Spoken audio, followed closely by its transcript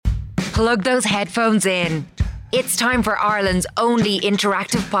Plug those headphones in. It's time for Ireland's only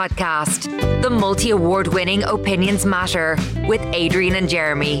interactive podcast, the multi-award winning Opinions Matter with Adrian and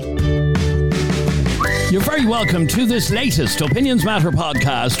Jeremy. You're very welcome to this latest Opinions Matter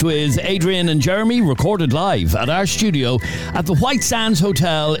podcast with Adrian and Jeremy, recorded live at our studio at the White Sands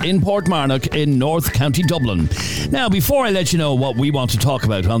Hotel in Portmarnock in North County Dublin. Now, before I let you know what we want to talk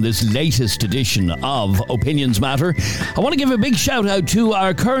about on this latest edition of Opinions Matter, I want to give a big shout out to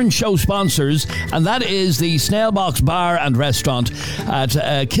our current show sponsors, and that is the Snailbox Bar and Restaurant at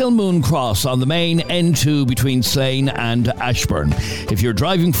Kilmoon Cross on the main N2 between Slane and Ashburn. If you're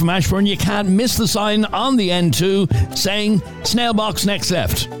driving from Ashburn, you can't miss the sign on the N2 saying Snailbox next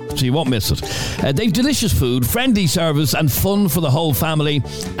left, so you won't miss it. They've delicious food, friendly service and fun for the whole family,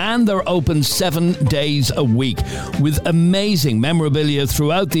 and they're open 7 days a week with amazing memorabilia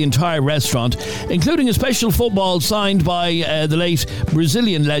throughout the entire restaurant, including a special football signed by the late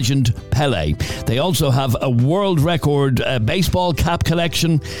Brazilian legend Pelé. They also have a world record baseball cap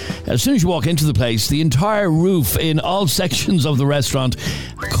collection. As soon as you walk into the place, the entire roof in all sections of the restaurant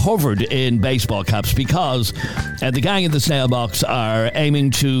covered in baseball caps, because the gang in the Snailbox are aiming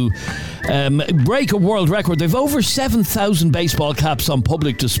to break a world record. They've over 7,000 baseball caps on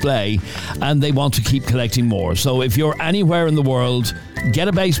public display, and they want to keep collecting more. So if you're anywhere in the world, get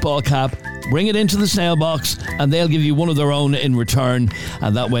a baseball cap, bring it into the Snailbox, and they'll give you one of their own in return,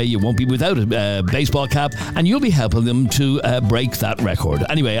 and that way you won't be without a baseball cap, and you'll be helping them to break that record.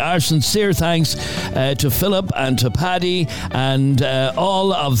 Anyway, our sincere thanks to Philip and to Paddy and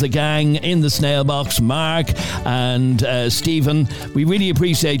all of the gang in the Snailbox, Mark and Stephen. We really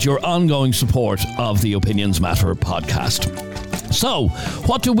appreciate your ongoing support of the Opinions Matter podcast. So,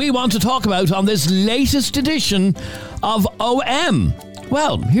 what do we want to talk about on this latest edition of OM?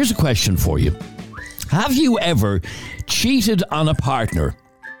 Well, here's a question for you. Have you ever cheated on a partner?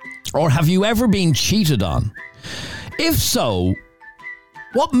 Or have you ever been cheated on? If so,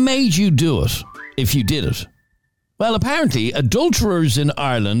 what made you do it, if you did it? Well, apparently, adulterers in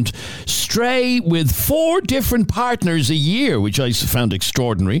Ireland stray with 4 different partners a year, which I found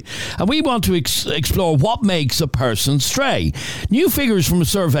extraordinary. And we want to explore what makes a person stray. New figures from a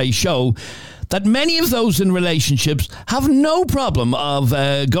survey show that many of those in relationships have no problem of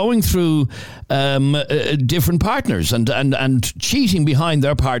going through different partners and cheating behind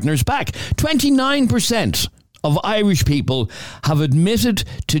their partner's back. 29% of Irish people have admitted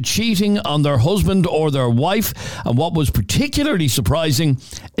to cheating on their husband or their wife. And what was particularly surprising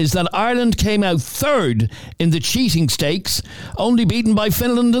is that Ireland came out third in the cheating stakes, only beaten by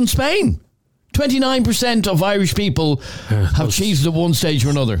Finland and Spain. 29% of Irish people have cheated at one stage or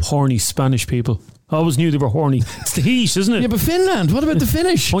another. Horny Spanish people. I always knew they were horny. It's the heat, isn't it? Yeah, but Finland, what about the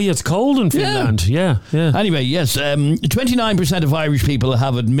Finnish? Oh yeah, it's cold in Finland. Yeah. Anyway, yes, 29% of Irish people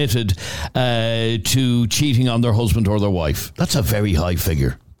have admitted to cheating on their husband or their wife. That's a very high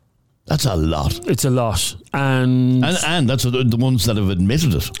figure. That's a lot. It's a lot. And that's the ones that have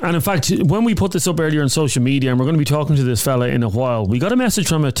admitted it. And in fact, when we put this up earlier on social media, and we're going to be talking to this fella in a while, we got a message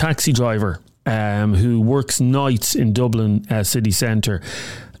from a taxi driver who works nights in Dublin city centre.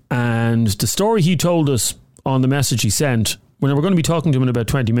 And the story he told us on the message he sent, when we're going to be talking to him in about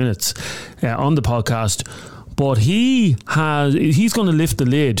 20 minutes on the podcast, but he's going to lift the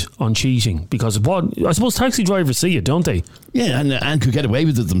lid on cheating, because of what I suppose taxi drivers see it, don't they? Yeah, and could get away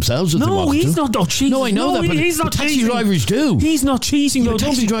with it themselves if they wanted to. No, he's not cheating. No, I know that, but he's not taxi cheating. drivers do. He's not cheating. Yeah,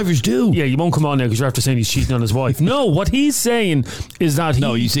 taxi drivers do. Yeah, you won't come on now because you're after saying he's cheating on his wife. No, what he's saying is that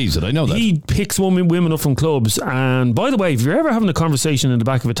he sees it. I know that. He picks women up from clubs. And by the way, if you're ever having a conversation in the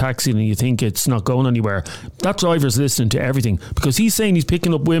back of a taxi and you think it's not going anywhere, that driver's listening to everything, because he's saying he's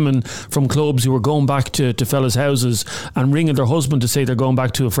picking up women from clubs who are going back to fellas' houses and ringing their husband to say they're going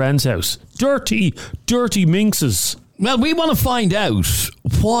back to a friend's house. Dirty minxes. Well, we want to find out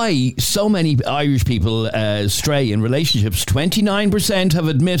why so many Irish people stray in relationships. 29% have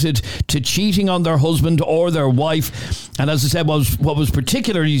admitted to cheating on their husband or their wife. And as I said, what was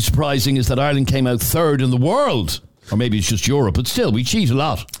particularly surprising is that Ireland came out third in the world. Or maybe it's just Europe, but still, we cheat a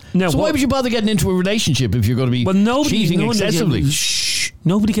lot. Now, so why would you bother getting into a relationship if you're going to be cheating excessively?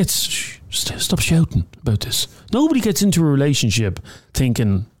 Nobody gets... Stop shouting about this. Nobody gets into a relationship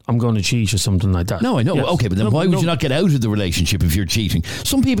thinking, I'm going to cheat or something like that. No, I know. Yes. Okay, but then why would you not get out of the relationship if you're cheating?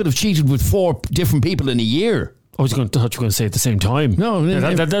 Some people have cheated with 4 different people in a year. I thought you were going to say at the same time. No.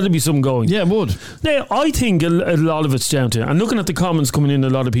 That'd be something going. Yeah, it would. Now, I think a lot of it's down to, and looking at the comments coming in, a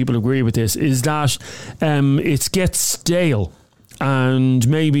lot of people agree with this, is that it gets stale. And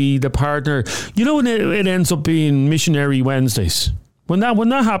maybe the partner, when it ends up being missionary Wednesdays. When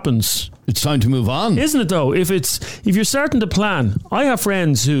that happens, It's time to move on. Isn't it though? If you're starting to plan, I have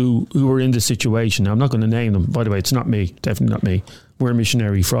friends who are in this situation. Now, I'm not going to name them. By the way, it's not me. Definitely not me. We're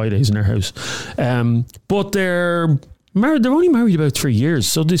missionary Fridays in our house. But they're married. They're only married about 3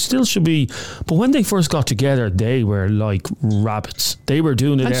 years, so they still should be. But when they first got together, they were like rabbits. They were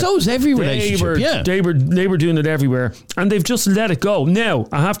doing it. And so is every relationship. They were doing it everywhere, and they've just let it go. Now,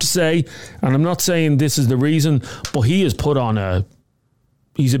 I have to say, and I'm not saying this is the reason, but he has put on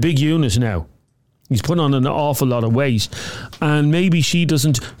he's a big unit now. He's put on an awful lot of weight, and maybe she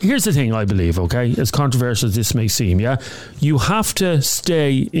doesn't. Here's the thing, I believe, okay, as controversial as this may seem, yeah, you have to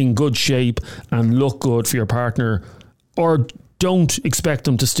stay in good shape and look good for your partner, or don't expect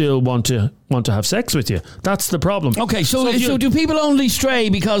them to still want to have sex with you. That's the problem. Okay, so do people only stray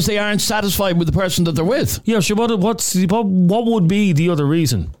because they aren't satisfied with the person that they're with? Yeah, sure. What would be the other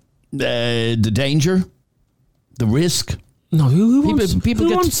reason? The danger, the risk. No, who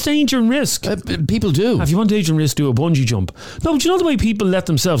wants danger and risk? People do. If you want danger and risk, do a bungee jump. No, but you know the way people let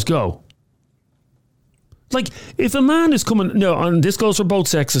themselves go? Like, if a man is coming... No, and this goes for both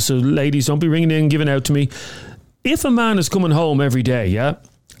sexes, so ladies, don't be ringing in and giving out to me. If a man is coming home every day, yeah,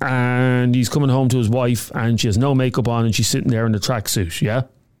 and he's coming home to his wife and she has no makeup on and she's sitting there in the tracksuit, yeah,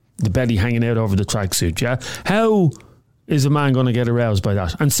 the belly hanging out over the tracksuit, yeah, how is a man going to get aroused by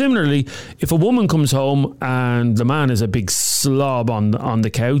that? And similarly, if a woman comes home and the man is a big slob on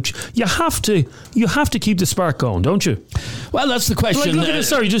the couch, you have to keep the spark going, don't you? Well, that's the question. Like, look at this,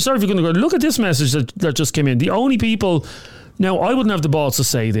 sorry if you're going to go. Look at this message that just came in. The only people... Now, I wouldn't have the balls to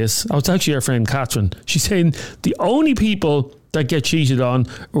say this. Oh, it's actually our friend Catherine. She's saying the only people that get cheated on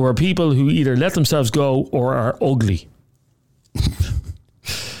are people who either let themselves go or are ugly.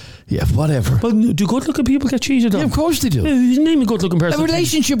 Yeah, whatever. But do good-looking people get cheated on? Yeah, of course they do. Name a good-looking person. A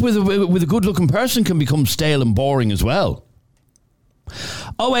relationship with a good-looking person can become stale and boring as well.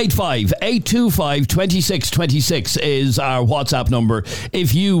 085 825 2626 is our WhatsApp number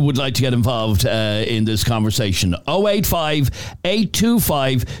if you would like to get involved in this conversation. 085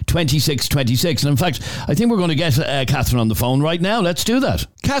 825 2626. And in fact, I think we're going to get Catherine on the phone right now. Let's do that.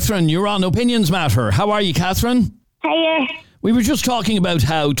 Catherine, you're on Opinions Matter. How are you, Catherine? Hiya. We were just talking about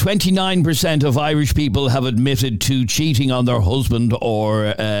how 29% of Irish people have admitted to cheating on their husband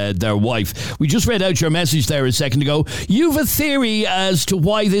or their wife. We just read out your message there a second ago. You've a theory as to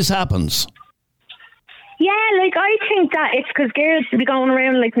why this happens. Yeah, like, I think that it's because girls be going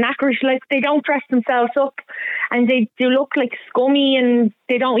around like knackers, like they don't dress themselves up and they do look like scummy and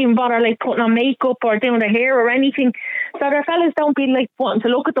they don't even bother like putting on makeup or doing their hair or anything. So their fellas don't be like wanting to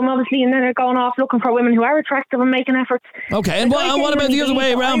look at them, obviously, and then they're going off looking for women who are attractive and making efforts. Okay, and what about the other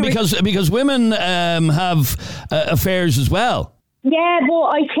way around? Because women have affairs as well. Yeah, but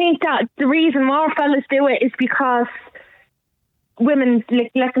I think that the reason more fellas do it is because women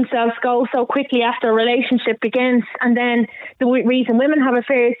let themselves go so quickly after a relationship begins, and then the reason women have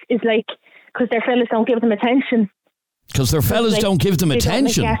affairs is like because their fellas don't give them attention. Because their fellas don't give them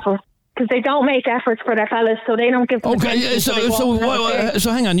attention. Because they don't make efforts for their fellas, so they don't give them attention.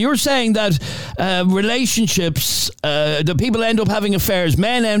 So hang on. You're saying that relationships, the people end up having affairs,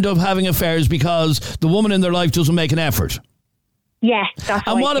 men end up having affairs because the woman in their life doesn't make an effort. Yeah, that's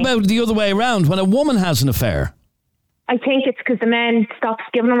and what about the other way around? When a woman has an affair? I think it's because the man stops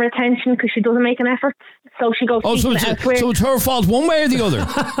giving her attention because she doesn't make an effort. So she goes so it's her fault one way or the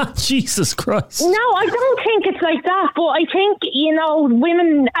other? Jesus Christ. No, I don't think it's like that. But I think,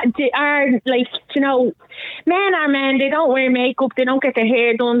 women are like, men are men. They don't wear makeup. They don't get their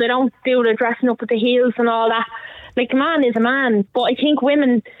hair done. They don't do the dressing up with the heels and all that. Like, a man is a man. But I think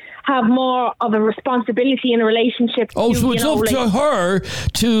women have more of a responsibility in a relationship. So it's up to her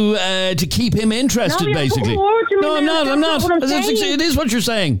to keep him interested, basically. No, I'm not. It is what you're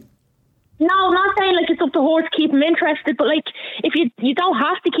saying. No, I'm not saying like it's up to her to keep him interested, but like if you don't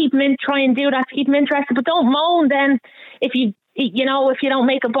have to keep him in, try and do that to keep him interested, but don't moan then if you don't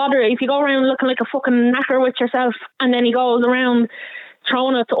make a bother, if you go around looking like a fucking knacker with yourself and then he goes around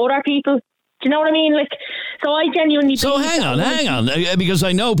throwing it to other people. Do you know what I mean? Like, so I genuinely... So hang on, because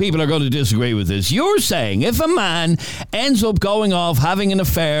I know people are going to disagree with this. You're saying if a man ends up going off, having an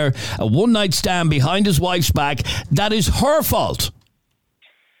affair, a one-night stand behind his wife's back, that is her fault?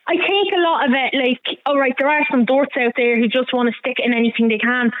 I think a lot of it, like, all right, there are some dorks out there who just want to stick in anything they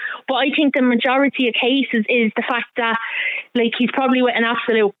can, but I think the majority of cases is the fact that, like, he's probably with an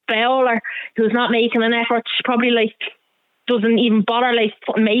absolute bowler who's not making an effort. She probably, like, doesn't even bother like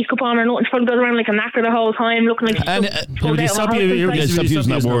putting makeup on or nothing. She probably goes around like a knacker the whole time looking like stop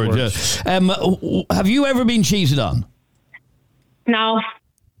using that word. Yeah. Have you ever been cheated on? No.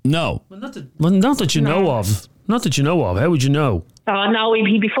 Well, not that you know of. Not that you know of. How would you know? Oh no,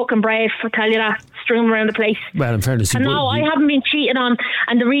 he'd be fucking brave, I tell you that. Strewn around the place. Well, in fairness, and no, I haven't been cheated on,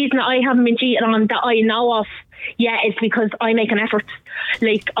 and the reason I haven't been cheated on that I know of is because I make an effort.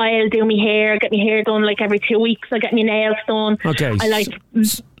 Like, I'll do my hair, get my hair done like every 2 weeks. I get my nails done. Okay. I like.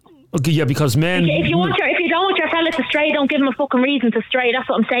 Okay, yeah, because men. If you don't want your fella to stray, don't give him a fucking reason to stray. That's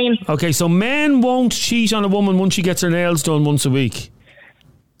what I'm saying. Okay, so men won't cheat on a woman once she gets her nails done once a week.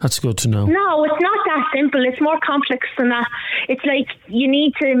 That's good to know. No, it's not that simple. It's more complex than that. It's like you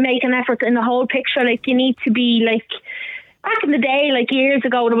need to make an effort in the whole picture. Like, you need to be like, back in the day, like years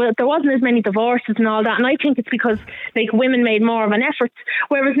ago, there wasn't as many divorces and all that. And I think it's because like women made more of an effort.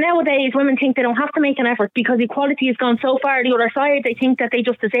 Whereas nowadays, women think they don't have to make an effort because equality has gone so far the other side. They think that they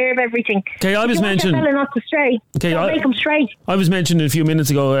just deserve everything. Okay, I was mentioning. Fella not to stray. Okay, make them stray. I was mentioning a few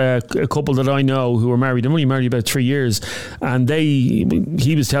minutes ago a couple that I know who were married. They're only married about 3 years, and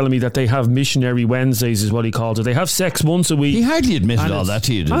he was telling me that they have missionary Wednesdays, is what he called it. They have sex once a week. He hardly admitted all that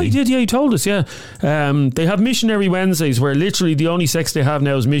to you, did he? He did, yeah. He told us, yeah. They have missionary Wednesdays where literally the only sex they have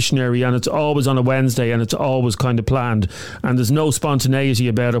now is missionary, and it's always on a Wednesday, and it's always kind of planned, and there's no spontaneity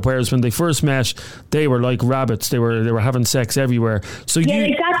about it. Whereas when they first met, they were like rabbits. They were having sex everywhere. So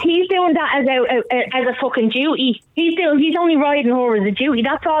exactly. He's doing that as a fucking duty. He's only riding her as a duty.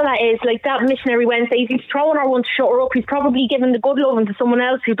 That's all that is. Like that missionary Wednesdays, he's throwing her one to shut her up. He's probably giving the good loving to someone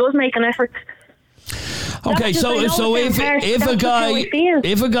else who does make an effort. Okay, so if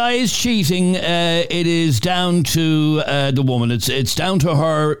a guy is cheating, it is down to the woman. It's down to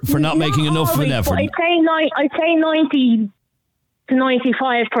her for not making enough of an effort. I'd say 90 to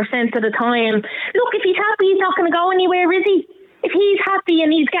 95% of the time. Look, if he's happy, he's not going to go anywhere, is he? If he's happy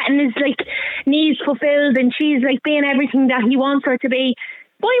and he's getting his like needs fulfilled and she's like being everything that he wants her to be,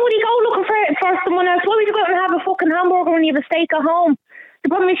 why would he go looking for someone else? Why would he go out and have a fucking hamburger when you have a steak at home? The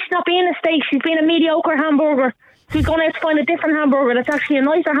problem is she's not being a steak, she's being a mediocre hamburger. So he's going out to find a different hamburger that's actually a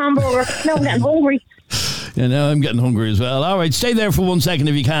nicer hamburger. Now I'm getting hungry. Yeah, now I'm getting hungry as well. All right, stay there for 1 second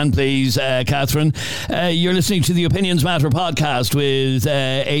if you can, please, Catherine. You're listening to the Opinions Matter podcast with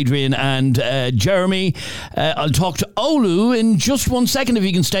Adrian and Jeremy. I'll talk to Olu in just 1 second if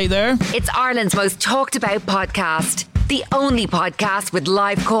you can stay there. It's Ireland's most talked about podcast. The only podcast with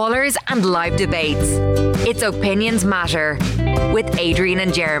live callers and live debates. It's Opinions Matter with Adrian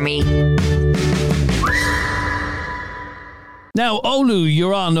and Jeremy. Now, Olu,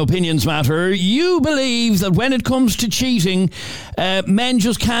 you're on Opinions Matter. You believe that when it comes to cheating, men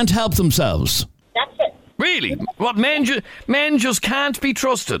just can't help themselves. That's it. Really? What, men just can't be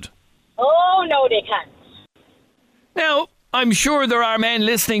trusted? Oh, no, they can't. Now, I'm sure there are men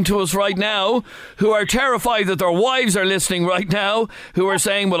listening to us right now who are terrified that their wives are listening right now, who are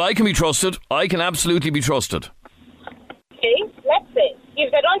saying, well, I can be trusted. I can absolutely be trusted. Okay, let's say,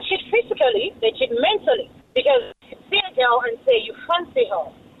 if they don't cheat physically, they cheat mentally. Because you see a girl and say you fancy her,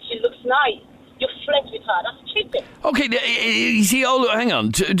 she looks nice, you flirt with her, that's cheating. Okay, you see, hang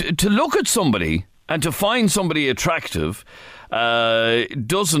on. To look at somebody and to find somebody attractive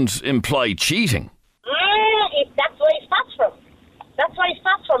doesn't imply cheating. That's where it starts from. That's where it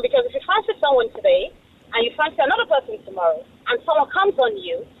starts from, because if you fancy someone today and you fancy another person tomorrow and someone comes on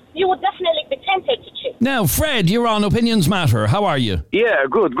you, you would definitely be tempted to cheat. Now, Fred, you're on Opinions Matter. How are you? Yeah,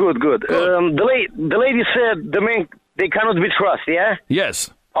 good. The lady said the men, they cannot be trusted, yeah?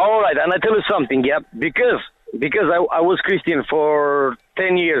 Yes. All right, and I tell you something, yeah? Because I was Christian for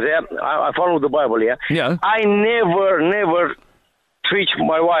 10 years, yeah? I follow the Bible, yeah? Yeah. I never treat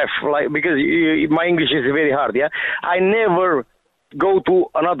my wife, like, because my English is very hard, yeah? I never go to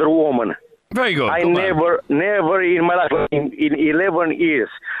another woman. Very good. I never in my life, in 11 years,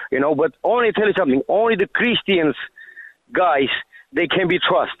 you know, but only tell you something, only the Christians, guys, they can be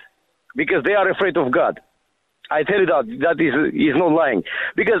trusted because they are afraid of God. I tell you that is not lying.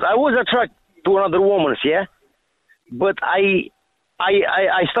 Because I was attracted to another woman, yeah, but I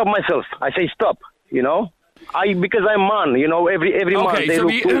stop myself. I say stop, you know, because I'm man, you know, every month they so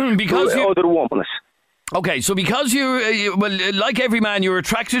look to other women. Okay, so because you, like every man, you're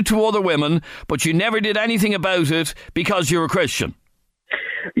attracted to other women, but you never did anything about it because you're a Christian.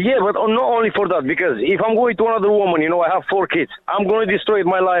 Yeah, but not only for that, because if I'm going to another woman, you know, I have 4 kids. I'm going to destroy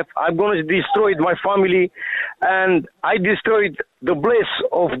my life. I'm going to destroy my family. And I destroyed the bliss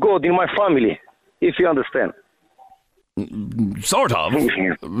of God in my family, if you understand. Sort of.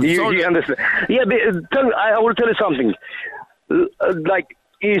 You understand? Yeah, I will tell you something. Like,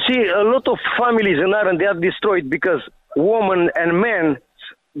 you see, a lot of families in Ireland, they are destroyed because women and men,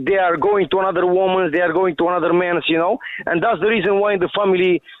 they are going to another woman, they are going to another man, you know, and that's the reason why in the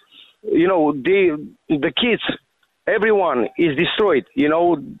family, you know, the kids, everyone is destroyed, you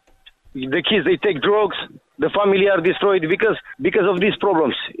know, the kids, they take drugs, the family are destroyed because of these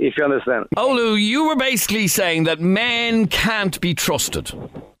problems, if you understand. Olu, you were basically saying that men can't be trusted.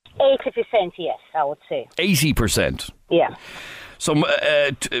 80%, yes, I would say. 80%. Yeah. So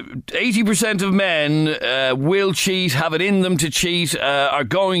 80% of men will cheat, have it in them to cheat, are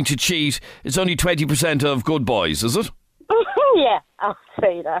going to cheat. It's only 20% of good boys, is it? Yeah, I'll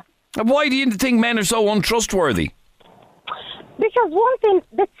say that. And why do you think men are so untrustworthy? Because one thing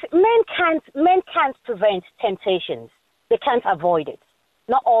that men can't prevent temptations. They can't avoid it.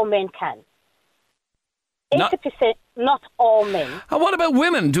 Not all men can. 80%, not all men. And what about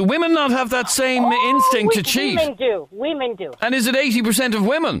women? Do women not have that same instinct to cheat? Women do. And is it 80% of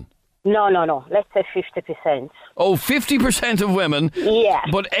women? No. Let's say 50%. Oh, 50% of women. Yeah.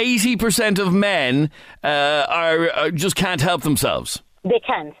 But 80% of men are just can't help themselves. They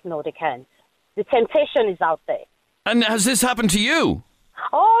can't. No, they can't. The temptation is out there. And has this happened to you?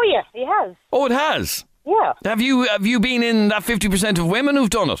 Oh, yes, it has. Oh, it has? Yeah. Have you been in that 50% of women who've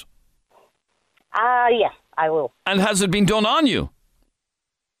done it? Yes, I will. And has it been done on you?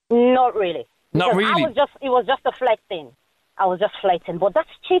 Not really. Not really? It was just a flirting. I was just flirting. But that's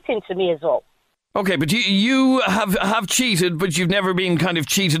cheating to me as well. Okay, but you have cheated, but you've never been kind of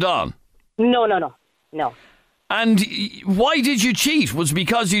cheated on? No. And why did you cheat? Was it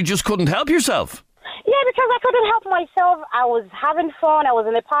because you just couldn't help yourself? Yeah, because I couldn't help myself. I was having fun. I was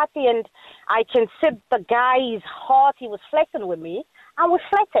in a party, and I can see the guy's heart. He was flirting with me, and we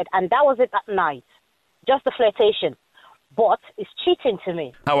flirted, and that was it that night. Just the flirtation. But it's cheating to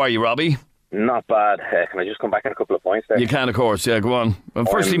me. How are you, Robbie? Not bad. Can I just come back on a couple of points there? You can, of course. Yeah, go on. Well,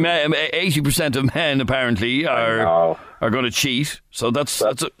 firstly, 80% of men apparently are going to cheat. So that's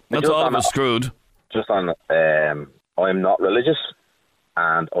all of us screwed. Just on, I'm not religious,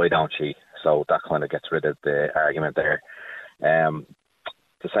 and I don't cheat. So that kind of gets rid of the argument there.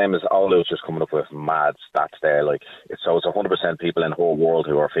 The same as Olu's just coming up with mad stats there. Like, it's 100% people in the whole world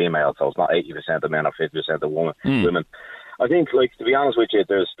who are female. So it's not 80% of men or 50% of women. I think, like, to be honest with you,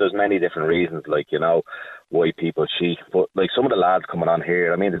 there's many different reasons, like, you know, why people cheat. But, like, some of the lads coming on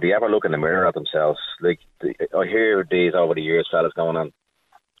here, I mean, did they ever look in the mirror at themselves? Like, I hear these over the years, fellas going on,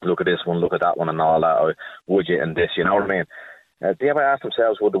 look at this one, look at that one and all that, or would you, and this, you know what I mean? They ever ask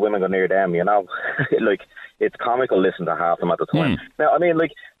themselves, would the women go near them, you know? Like, it's comical listening to half of them at the time. Now, I mean,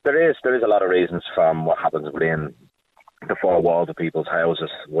 like, there is a lot of reasons from what happens within the four walls of people's houses,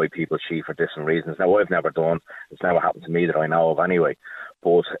 why people cheat for different reasons. Now, I've never done. It's never happened to me that I know of anyway.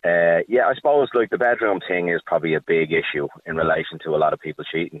 But, yeah, I suppose, like, the bedroom thing is probably a big issue in relation to a lot of people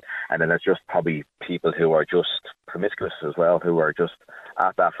cheating. And then there's just probably people who are just promiscuous as well, who are just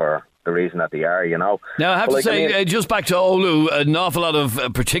at that for the reason that they are, you know. Now, I have to say, just back to Olu, an awful lot of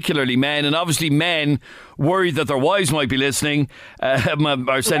particularly men, and obviously men worried that their wives might be listening,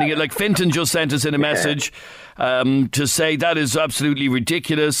 are sending it. Like Finton just sent us in a message to say that is absolutely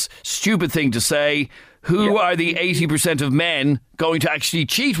ridiculous, stupid thing to say. Who are the 80% of men going to actually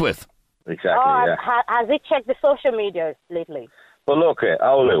cheat with? Exactly, Has he checked the social media lately? Well, look,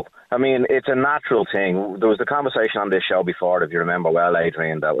 Olu, I mean, it's a natural thing. There was a conversation on this show before, if you remember well,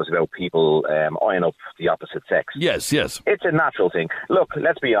 Adrian, that was about people eyeing up the opposite sex. Yes. It's a natural thing. Look,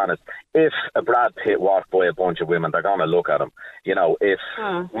 let's be honest. If a Brad Pitt walked by a bunch of women, they're going to look at him. You know, if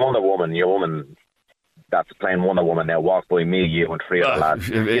Wonder Woman, your woman that's playing Wonder Woman now, walked by me, you, and three other lads,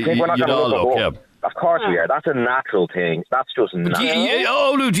 you think we're not going to look at her? Of course we are. That's a natural thing. That's just natural.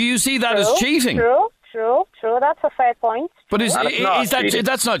 Olu, do you see that as cheating? True. That's a fair point. But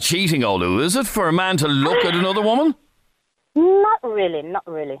that's not cheating, Olu, is it, for a man to look at another woman? Not really,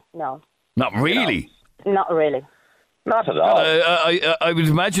 no. Not really? Not really. Not at all. I would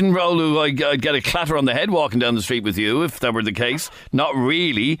imagine, Olu, I'd get a clatter on the head walking down the street with you if that were the case. Not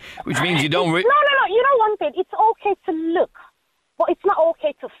really, which means you don't... No. You know one thing, it's okay to look, but it's not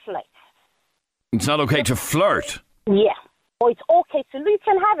okay to flirt. It's not okay to flirt? Yeah. Or it's okay to, you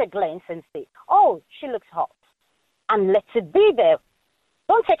can have a glance and say, oh, she looks hot. And let it be there.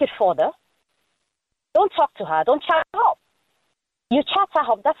 Don't take it further. Don't talk to her. Don't chat her up. You chat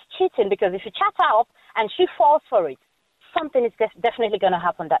her up, that's cheating, because if you chat her up and she falls for it, something is definitely going to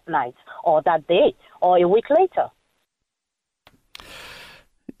happen that night or that day or a week later.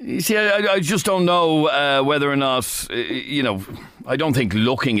 You see, I just don't know whether or not, I don't think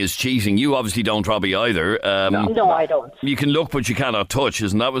looking is cheating. You obviously don't, Robbie, either. No, I don't. You can look, but you cannot touch.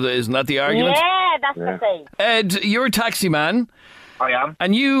 Isn't that the argument? Yeah, that's the thing. Ed, you're a taxi man. I am.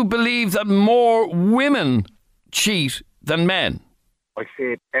 And you believe that more women cheat than men. I see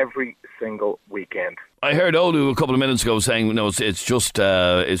it every single weekend. I heard Olu a couple of minutes ago saying, no, it's just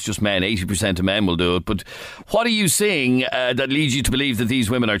men. 80% of men will do it. But what are you seeing that leads you to believe that these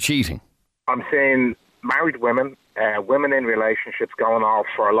women are cheating? I'm saying married women, women in relationships going off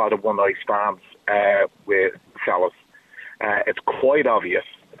for a lot of one-night stands with fellas. It's quite obvious.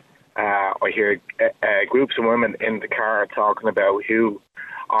 I hear groups of women in the car talking about who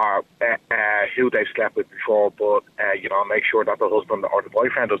they've slept with before, but make sure that the husband or the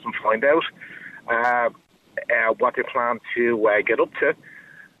boyfriend doesn't find out what they plan to get up to.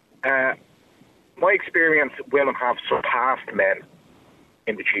 My experience, women have surpassed men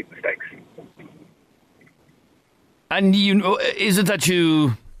in the cheating stakes. And is it that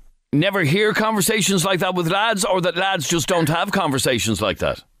you never hear conversations like that with lads, or that lads just don't have conversations like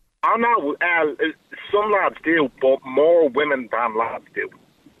that? Oh no, some lads do, but more women than lads do.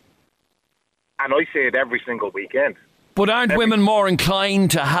 And I say it every single weekend. But aren't women more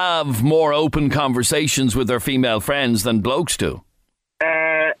inclined to have more open conversations with their female friends than blokes do?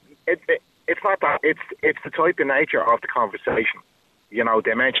 It's not that. It's the type of nature of the conversation.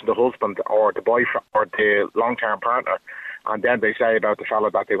 They mention the husband or the boyfriend or the long-term partner, and then they say about the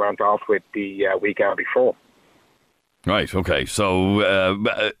fella that they went off with the weekend before. Right, okay. So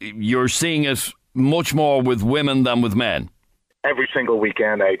you're seeing it much more with women than with men? Every single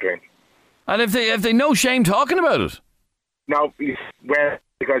weekend, Adrian. And if they no shame talking about it? No,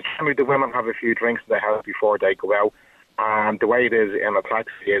 because generally the women have a few drinks in the house before they go out, and the way it is in a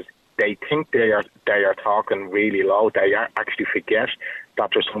taxi is they think they are talking really low. They actually forget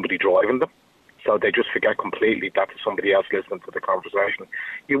that there's somebody driving them. So they just forget completely that there's somebody else listening to the conversation.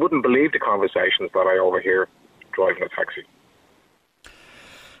 You wouldn't believe the conversations that I overhear driving a taxi.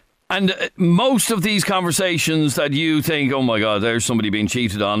 And most of these conversations that you think, oh my God, there's somebody being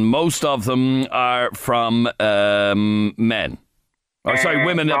cheated on, most of them are from men. Or sorry,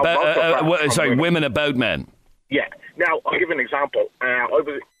 women women about men. Yeah. Now, I'll give you an example.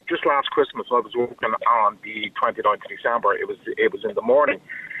 Just last Christmas, I was working on the 29th of December. It was in the morning.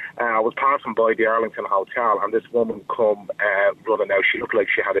 I was passing by the Arlington Hotel, and this woman come running out. She looked like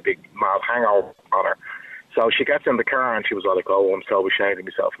she had a big mad hangover on her. So she gets in the car, and she was like, "Oh, I'm so ashamed of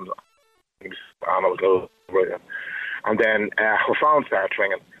myself." And I was like, and then her phone started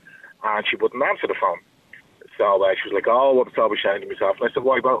ringing, and she wouldn't answer the phone. So she was like, "Oh, I'm so ashamed of myself." And I said,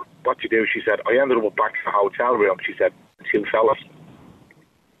 "Why? What you do?" She said, "I ended up back in the hotel room." She said, "2 fellas."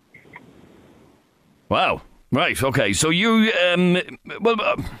 Wow. Right. Okay. So you, are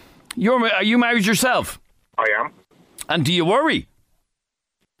you married yourself? I am. And do you worry?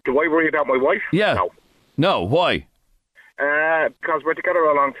 Do I worry about my wife? Yeah. No. No. Why? Because we're together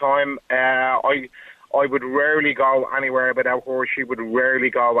a long time. I would rarely go anywhere without her. She would rarely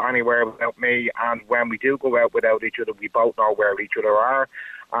go anywhere without me. And when we do go out without each other, we both know where each other are.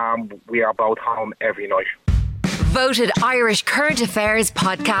 We are both home every night. Voted Irish Current Affairs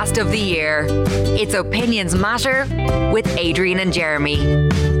Podcast of the Year. It's Opinions Matter with Adrian and Jeremy.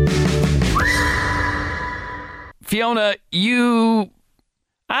 Fiona, you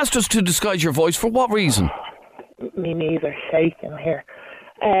asked us to disguise your voice. For what reason? My knees are shaking here.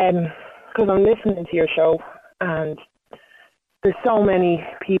 Because I'm listening to your show, and there's so many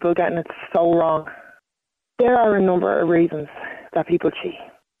people getting it so wrong. There are a number of reasons that people cheat.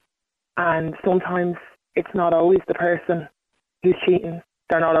 And sometimes it's not always the person who's cheating.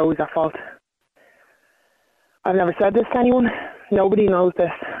 They're not always at fault. I've never said this to anyone. Nobody knows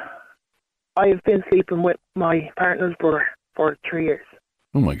this. I've been sleeping with my partner's brother for 3 years.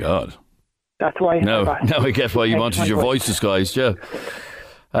 Oh my God. That's why. Now I get why you wanted your voice disguised, yeah.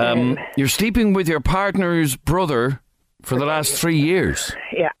 You're sleeping with your partner's brother for the last 3 years?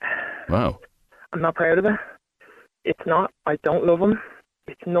 Yeah. Wow. I'm not proud of it. It's not. I don't love him.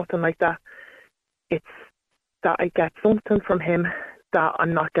 It's nothing like that. It's that I get something from him that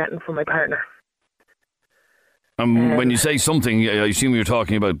I'm not getting from my partner. When you say something, I assume you're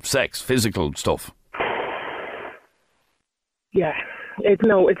talking about sex, physical stuff. Yeah. It's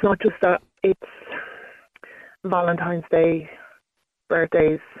not just that. It's Valentine's Day,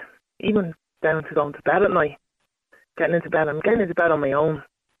 birthdays, even down to going to bed at night. Getting into bed. I'm getting into bed on my own.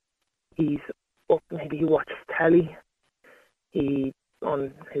 He's up, maybe he watches telly. He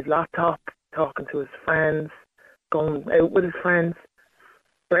on his laptop, talking to his friends, going out with his friends.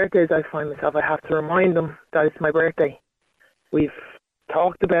 Birthdays, I find myself, I have to remind him that it's my birthday. We've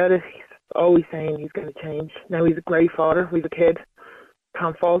talked about it. He's always saying he's going to change. Now he's a great father. We've a kid.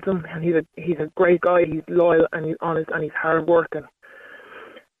 Can't fault him. And he's a great guy. He's loyal and he's honest and he's hard working.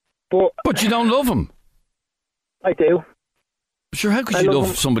 But you don't love him. I do. Sure, how could you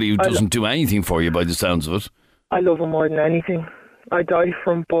love somebody who doesn't do anything for you by the sounds of it? I love him more than anything. I die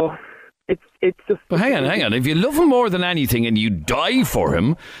for him, but it's just... But hang on. If you love him more than anything and you die for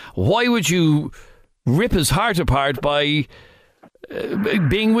him, why would you rip his heart apart by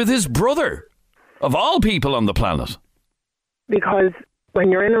being with his brother? Of all people on the planet. Because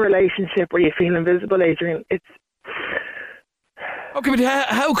when you're in a relationship where you feel invisible, Adrian, it's... Okay, but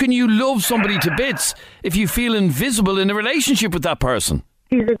how can you love somebody to bits if you feel invisible in a relationship with that person?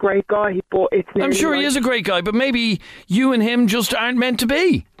 He's a great guy, but it's... I'm sure he is a great guy, but maybe you and him just aren't meant to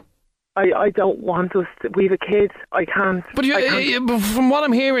be. I don't want us to... We have a kid. I can't... But from what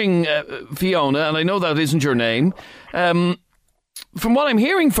I'm hearing, Fiona, and I know that isn't your name, from what I'm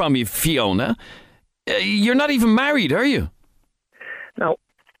hearing from you, Fiona, you're not even married, are you? No.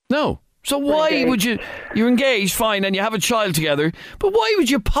 No. So why would you... You're engaged, fine, and you have a child together, but why would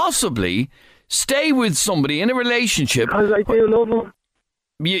you possibly stay with somebody in a relationship... Because I do love him.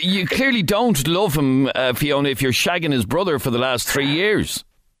 You clearly don't love him, Fiona, if you're shagging his brother for the last 3 years.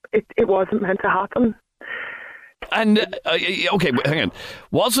 It wasn't meant to happen. And, okay, hang on.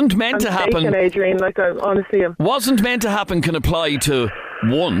 Wasn't meant to happen... I'm Adrian, like I honestly am. Wasn't meant to happen can apply to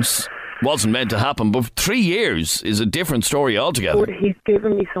once. Wasn't meant to happen, but 3 years is a different story altogether. But he's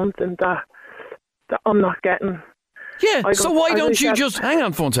given me something that I'm not getting. Yeah, so why don't you just... Hang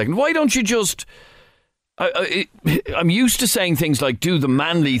on for 1 second. Why don't you just... I'm used to saying things like do the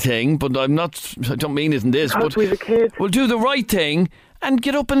manly thing, but I don't mean it in this. Because but we've a kid. We'll do the right thing and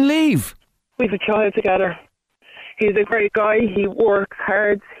get up and leave. We've a child together. He's a great guy. He works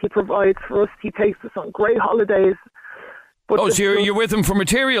hard. He provides for us. He takes us on great holidays. But so you're with him for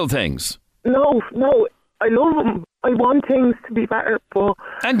material things? No. I love him. I want things to be better, but...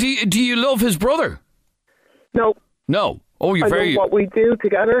 And do you love his brother? No. No? Oh, you're I love what we do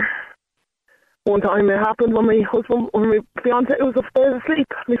together. One time it happened when my fiancé was upstairs asleep,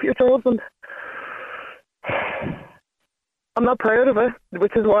 my future husband. I'm not proud of it,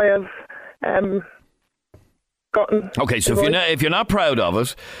 which is why I've gotten... Okay, so if you're not proud of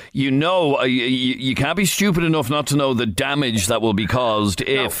it, you know you can't be stupid enough not to know the damage that will be caused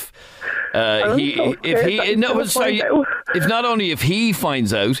if not only if he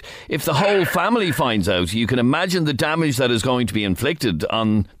finds out, if the whole family finds out. You can imagine the damage that is going to be inflicted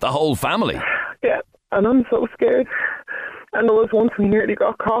on the whole family. Yeah, and I'm so scared. And there was once we nearly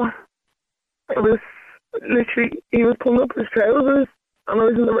got caught. It was literally, he was pulling up his trousers and I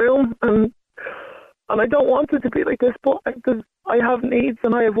was in the room and I don't want it to be like this, but I have needs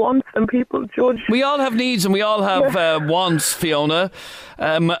and I have wants and people judge. We all have needs and we all have wants, Fiona.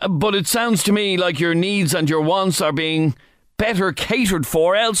 But it sounds to me like your needs and your wants are being better catered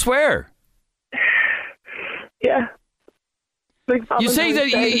for elsewhere. Yeah. Like you say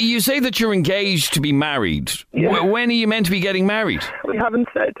that you're engaged to be married. Yeah. When are you meant to be getting married? We haven't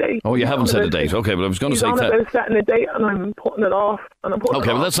set a date. Oh, you haven't set a date. Okay, but I was going to say that. He's setting a date and I'm putting it off.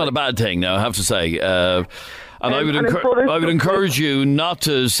 Okay, well that's not a bad thing now, I have to say. And I would encourage you not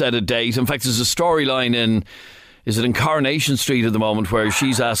to set a date. In fact, there's a storyline in... Is it in Coronation Street at the moment where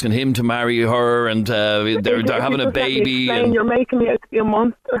she's asking him to marry her and they're having a baby? You're making me out to be a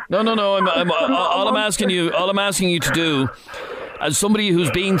monster. No. All I'm asking you to do, as somebody who's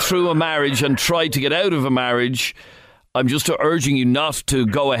been through a marriage and tried to get out of a marriage, I'm just urging you not to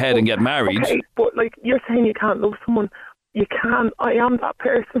go ahead and get married. Okay, but like you're saying, you can't love someone. You can. I am that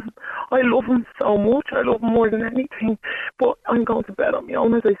person. I love him so much. I love him more than anything. But I'm going to bed on my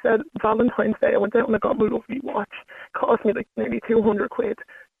own. As I said, Valentine's Day, I went out and I got my lovely watch. It cost me like nearly 200 quid.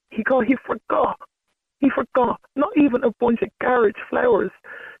 He forgot. He forgot. Not even a bunch of garage flowers.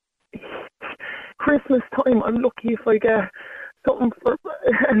 Christmas time, I'm lucky if I get something for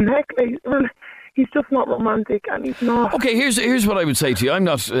a necklace. He's just not romantic and he's not... Okay, here's what I would say to you. I'm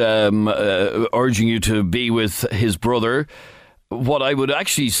not urging you to be with his brother. What I would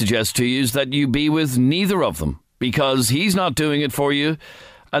actually suggest to you is that you be with neither of them, because he's not doing it for you.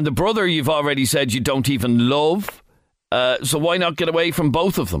 And the brother, you've already said you don't even love. So why not get away from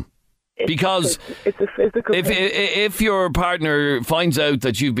both of them? Because it's a physical if your partner finds out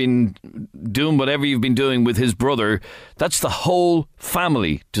that you've been doing whatever you've been doing with his brother, that's the whole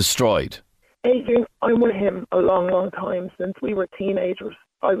family destroyed. Adrian, I'm with him a long, long time, since we were teenagers.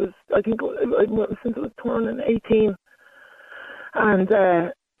 I think since I was turning 18. And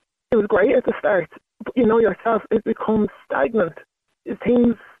it was great at the start. But you know yourself, it becomes stagnant.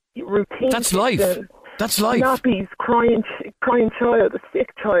 Things, routine. That's life. That's life. Nappies, crying child, a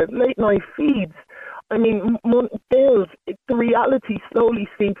sick child, late night feeds. I mean, bills. The reality slowly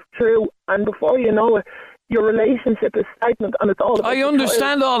seeps through. And before you know it, your relationship is stagnant and it's all about I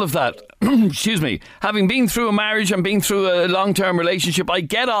understand all of that. Excuse me. Having been through a marriage and been through a long-term relationship, I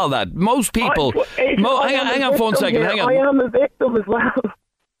get all that. Most people... hang on for 1 second. Hang on. I am a victim as well.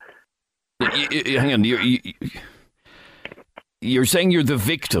 Hang on. You're saying you're the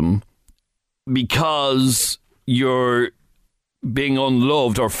victim because you're being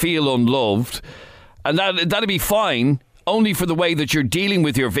unloved or feel unloved, And that'd be fine, only for the way that you're dealing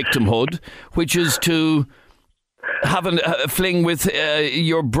with your victimhood, which is to have a fling with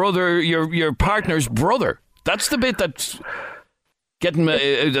your brother, your partner's brother. That's the bit that's getting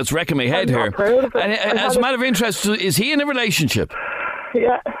that's wrecking my head here. And as a matter of interest, is he in a relationship?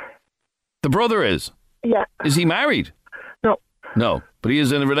 Yeah. The brother is? Yeah. Is he married? No. No, but he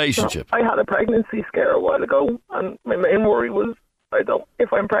is in a relationship. No. I had a pregnancy scare a while ago, and my main worry was,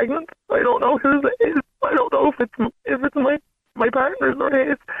 if I'm pregnant, I don't know whose it is. I don't know if it's my partner's or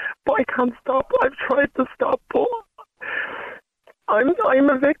his, but I can't stop. I've tried to stop, but I'm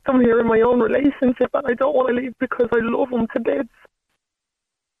a victim here in my own relationship, and I don't want to leave because I love him to bits.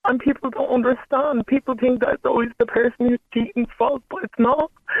 And people don't understand. People think that it's always the person who's cheating's fault, but it's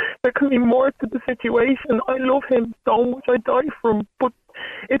not. There can be more to the situation. I love him so much. I die for him, but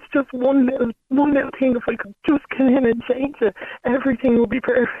it's just one little thing. If I could just get in and change it, everything will be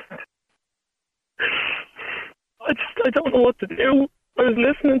perfect. I don't know what to do. I was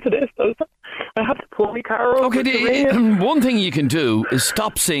listening to this. I have to pull my car over. Okay, one thing you can do is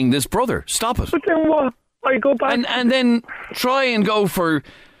stop seeing this brother. Stop it. But then what? I go back and then try and go for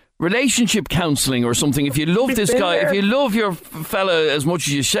relationship counselling or something. If you love this guy, if you love your fella as much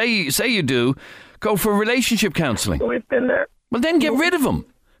as you say you do, go for relationship counselling. We've been there. Well, then get rid of him.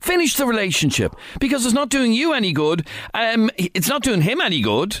 Finish the relationship, because it's not doing you any good. It's not doing him any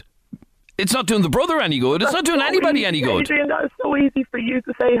good. It's not doing the brother any good. It's not doing anybody any good. Adrian, that's so easy for you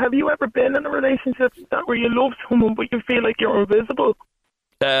to say. Have you ever been in a relationship where you love someone but you feel like you're invisible?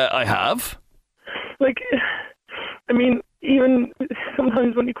 I have. Like, I mean, even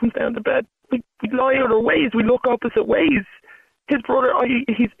sometimes when he comes down to bed, we lie other ways. We look opposite ways. His brother,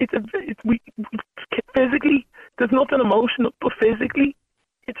 physically, there's nothing emotional, but physically,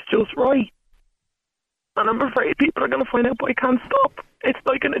 it's just right. And I'm afraid people are going to find out, but I can't stop. It's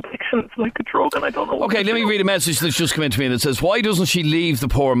like an addiction. It's like a drug, and I don't know what Okay, let me read a message that's just come into me, and it says, why doesn't she leave the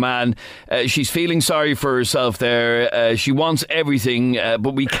poor man? She's feeling sorry for herself there. She wants everything,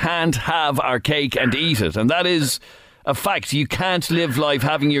 but we can't have our cake and eat it. And that is a fact. You can't live life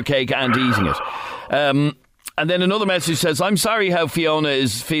having your cake and eating it. And then another message says, I'm sorry how Fiona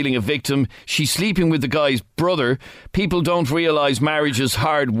is feeling a victim. She's sleeping with the guy's brother. People don't realise marriage is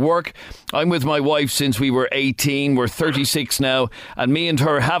hard work. I'm with my wife since we were 18. We're 36 now, and me and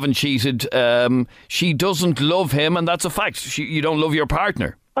her haven't cheated. She doesn't love him, and that's a fact. You don't love your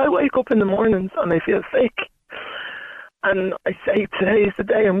partner. I wake up in the mornings and I feel sick. And I say, today is the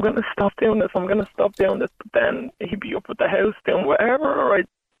day. I'm going to stop doing this. I'm going to stop doing this. But then he'd be up at the house doing whatever, or I'd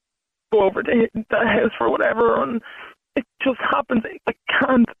go over to the house for whatever, and it just happens. I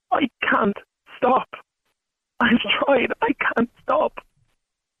can't stop. I've tried. I can't stop.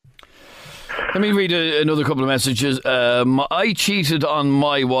 Let me read another couple of messages. I cheated on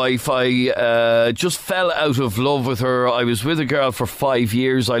my wife. I just fell out of love with her. I was with a girl for 5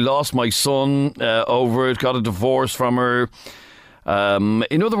 years. I lost my son over it. Got a divorce from her.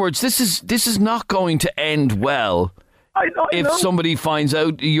 In other words, this is not going to end well. I if know. Somebody finds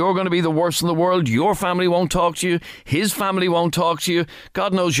out you're going to be the worst in the world, your family won't talk to you, his family won't talk to you.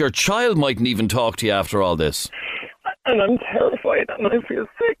 God knows your child mightn't even talk to you after all this. And I'm terrified, and I feel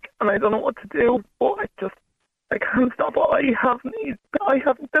sick, and I don't know what to do. But I can't stop. I haven't.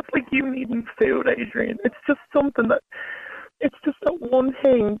 That's like you needing food, Adrian. It's just something that. It's just that one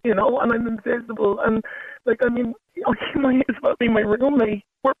thing, and I'm invisible. And he might as well be my roommate.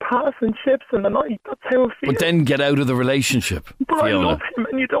 We're passing ships in the night. That's how it feels. But then get out of the relationship, But Fiona. I love him,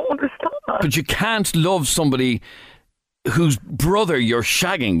 and you don't understand that. But you can't love somebody whose brother you're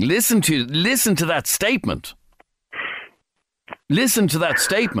shagging. Listen to that statement. Listen to that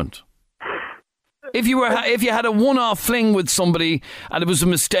statement. If you had a one-off fling with somebody and it was a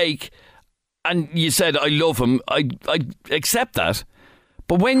mistake, and you said, I love him, I accept that.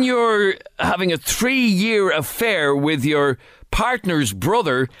 But when you're having a 3-year affair with your partner's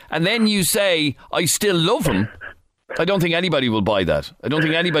brother and then you say, I still love him, I don't think anybody will buy that. I don't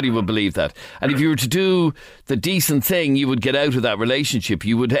think anybody will believe that. And if you were to do the decent thing, you would get out of that relationship.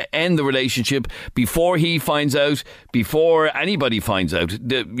 You would end the relationship before he finds out, before anybody finds out.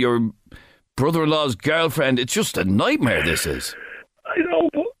 Your brother-in-law's girlfriend, it's just a nightmare, this is. I know,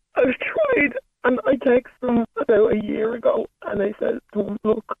 but I've tried, and I texted them about a year ago, and I said to them,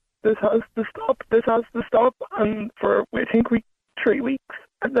 look, this has to stop, and for, I think, 3 weeks,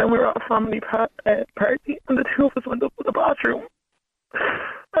 and then we were at a family party, and the two of us went up to the bathroom,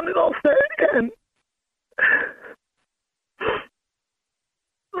 and it all started again.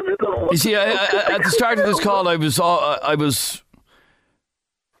 You see, at the start of this call, I was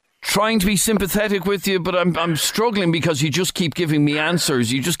trying to be sympathetic with you, but I'm struggling because you just keep giving me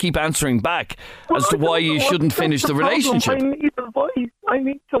answers. You just keep answering back as to why you shouldn't finish the relationship. I need advice. I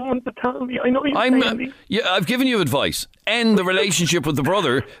need someone to tell me. I know you're I've given you advice. End the relationship with the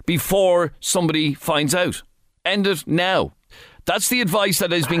brother before somebody finds out. End it now. That's the advice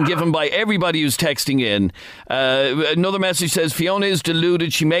that has been given by everybody who's texting in. Another message says, Fiona is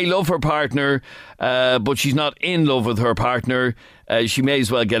deluded. She may love her partner, but she's not in love with her partner. She may as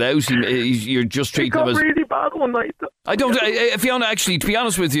well get out. You're just treating them as... really bad one night. I don't... Fiona, actually, to be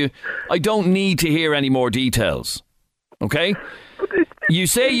honest with you, I don't need to hear any more details. Okay? You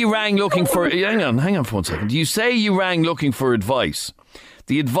say you rang looking for... Hang on for 1 second. You say you rang looking for advice.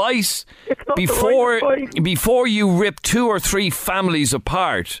 The advice before you rip 2 or 3 families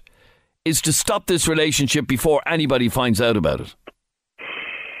apart is to stop this relationship before anybody finds out about it.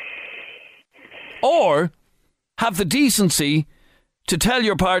 Or have the decency to tell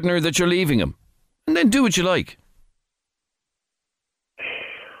your partner that you're leaving him, and then do what you like.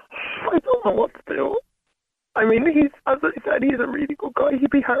 I don't know what to do. I mean, as I said, he's a really good guy. He'd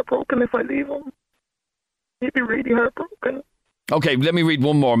be heartbroken if I leave him. He'd be really heartbroken. Okay, let me read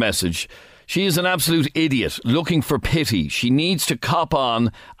one more message. She is an absolute idiot, looking for pity. She needs to cop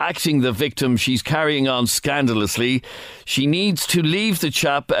on, acting the victim. She's carrying on scandalously. She needs to leave the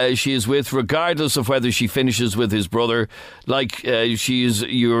chap she is with, regardless of whether she finishes with his brother. You're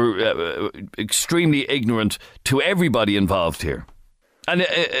extremely ignorant to everybody involved here. And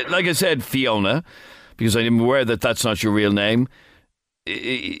like I said, Fiona, because I'm aware that that's not your real name,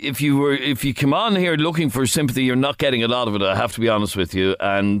 if you come on here looking for sympathy, you're not getting a lot of it, I have to be honest with you.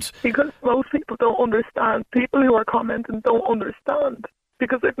 And because most people don't understand. People who are commenting don't understand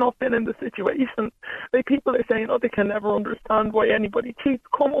because they've not been in the situation. Like, people are saying, they can never understand why anybody cheats.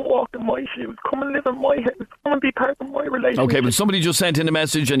 Come and walk in my shoes. Come and live in my house. Come and be part of my relationship. Okay, but somebody just sent in a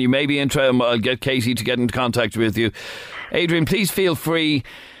message and you may be interested. I'll get Katie to get into contact with you. Adrian, please feel free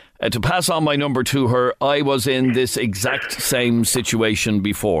to pass on my number to her. I was in this exact same situation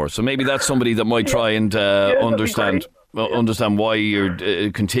before, so maybe that's somebody that might try and understand why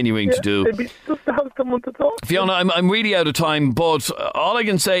you're continuing to do. Maybe just to have someone to talk to. Fiona, I'm really out of time, but all I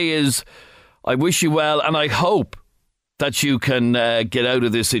can say is I wish you well, and I hope that you can get out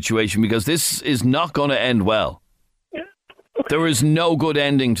of this situation, because this is not going to end well. There is no good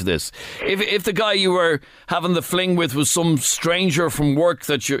ending to this. If the guy you were having the fling with was some stranger from work,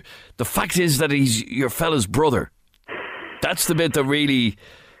 the fact is that he's your fella's brother. That's the bit that really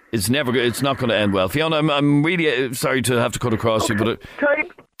is it's not going to end well. Fiona, I'm really sorry to have to cut across you, but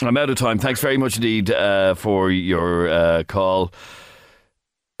I'm out of time. Thanks very much indeed for your call.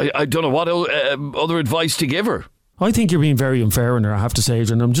 I don't know what other advice to give her. I think you're being very unfair on her, I have to say,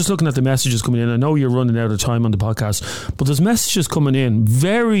 Adrian. I'm just looking at the messages coming in. I know you're running out of time on the podcast, but there's messages coming in,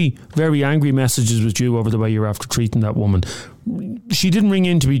 very, very angry messages with you over the way you're after treating that woman. She didn't ring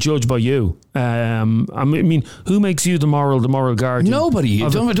in to be judged by you. I mean, who makes you the moral guardian? Nobody.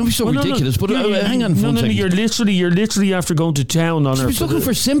 Don't be so ridiculous. But hang on for a second. You're literally after going to town on her. She was looking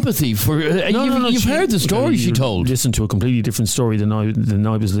for sympathy. You've heard the story she told. Listened to a completely different story than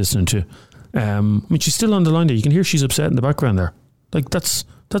I was listening to. I mean, she's still on the line there. You can hear she's upset in the background there. Like, that's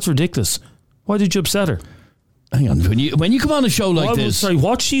ridiculous. Why did you upset her? Hang on, when you come on a show like this... Sorry,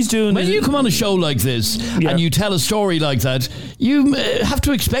 what she's doing... When you come on a show like this and you tell a story like that, you have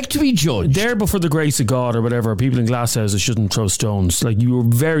to expect to be judged. There before the grace of God or whatever, people in glass houses shouldn't throw stones. Like, you were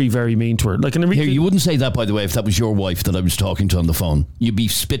very, very mean to her. Like, here, you wouldn't say that, by the way, if that was your wife that I was talking to on the phone. You'd be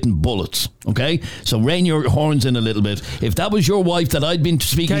spitting bullets, okay? So rein your horns in a little bit. If that was your wife that I'd been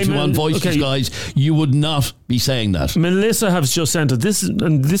speaking to on Voice Disguise, you would not be saying that. Melissa has just sent it. This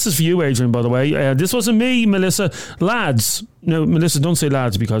is for you, Adrian, by the way. This wasn't me, Melissa. Lads, no, Melissa, don't say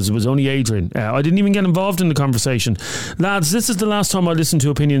lads because it was only Adrian. I didn't even get involved in the conversation. Lads, this is the last time I listened to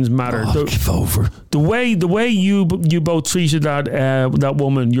Opinions Matter. Give over. The way you both treated that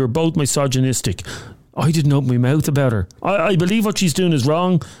woman, you're both misogynistic. I didn't open my mouth about her. I believe what she's doing is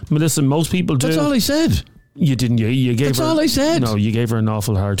wrong, Melissa. Most people do. That's all I said. You didn't. You gave That's her. All I said. No, you gave her an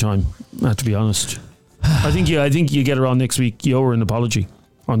awful hard time. I have to be honest. I think you get her on next week. You owe her an apology.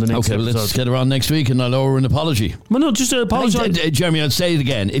 On the next episode. Let's get her on next week and I'll owe her an apology. Well, no, just apologise. Jeremy, I'll say it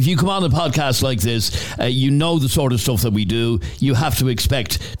again. If you come on a podcast like this, you know the sort of stuff that we do. You have to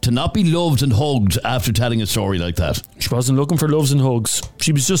expect to not be loved and hugged after telling a story like that. She wasn't looking for loves and hugs.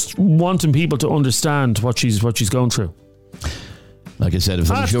 She was just wanting people to understand what she's going through. Like I said, if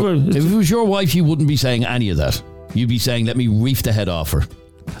it was your wife, you wouldn't be saying any of that. You'd be saying, let me reef the head off her.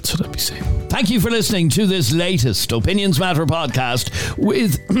 That's what I'd be saying. Thank you for listening to this latest Opinions Matter podcast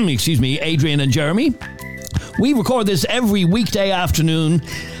with, Adrian and Jeremy. We record this every weekday afternoon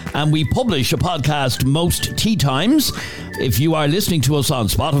and we publish a podcast most tea times. If you are listening to us on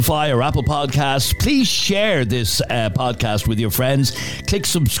Spotify or Apple Podcasts, please share this podcast with your friends. Click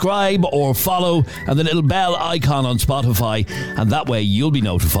subscribe or follow and the little bell icon on Spotify, and that way you'll be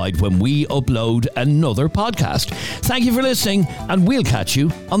notified when we upload another podcast. Thank you for listening, and we'll catch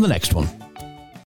you on the next one.